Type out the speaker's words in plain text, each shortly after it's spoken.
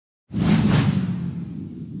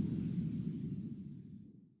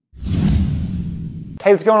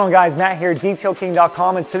Hey, what's going on guys? Matt here,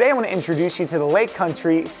 DetailKing.com, and today I want to introduce you to the Lake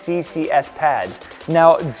Country CCS pads.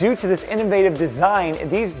 Now, due to this innovative design,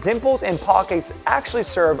 these dimples and pockets actually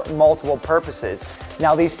serve multiple purposes.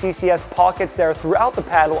 Now, these CCS pockets that are throughout the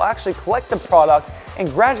pad will actually collect the product and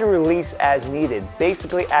gradually release as needed,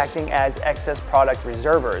 basically acting as excess product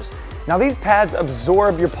reservers. Now, these pads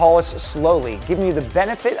absorb your polish slowly, giving you the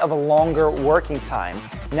benefit of a longer working time.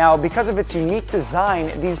 Now, because of its unique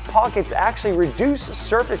design, these pockets actually reduce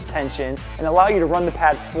surface tension and allow you to run the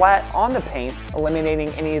pad flat on the paint, eliminating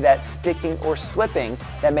any of that sticking or slipping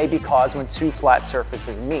that may be caused when two flat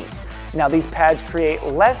surfaces meet. Now, these pads create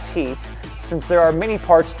less heat since there are many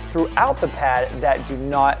parts throughout the pad that do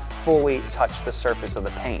not fully touch the surface of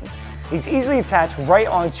the paint. These easily attach right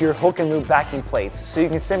onto your hook and loop backing plates, so you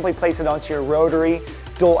can simply place it onto your rotary,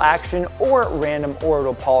 dual action, or random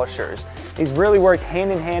orbital polishers. These really work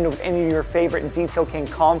hand in hand with any of your favorite Detail King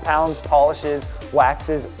compounds, polishes,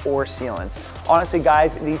 waxes, or sealants. Honestly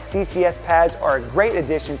guys, these CCS pads are a great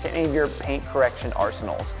addition to any of your paint correction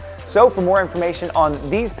arsenals. So for more information on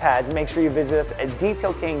these pads, make sure you visit us at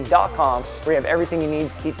DetailKing.com, where you have everything you need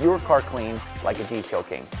to keep your car clean like a Detail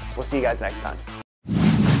King. We'll see you guys next time.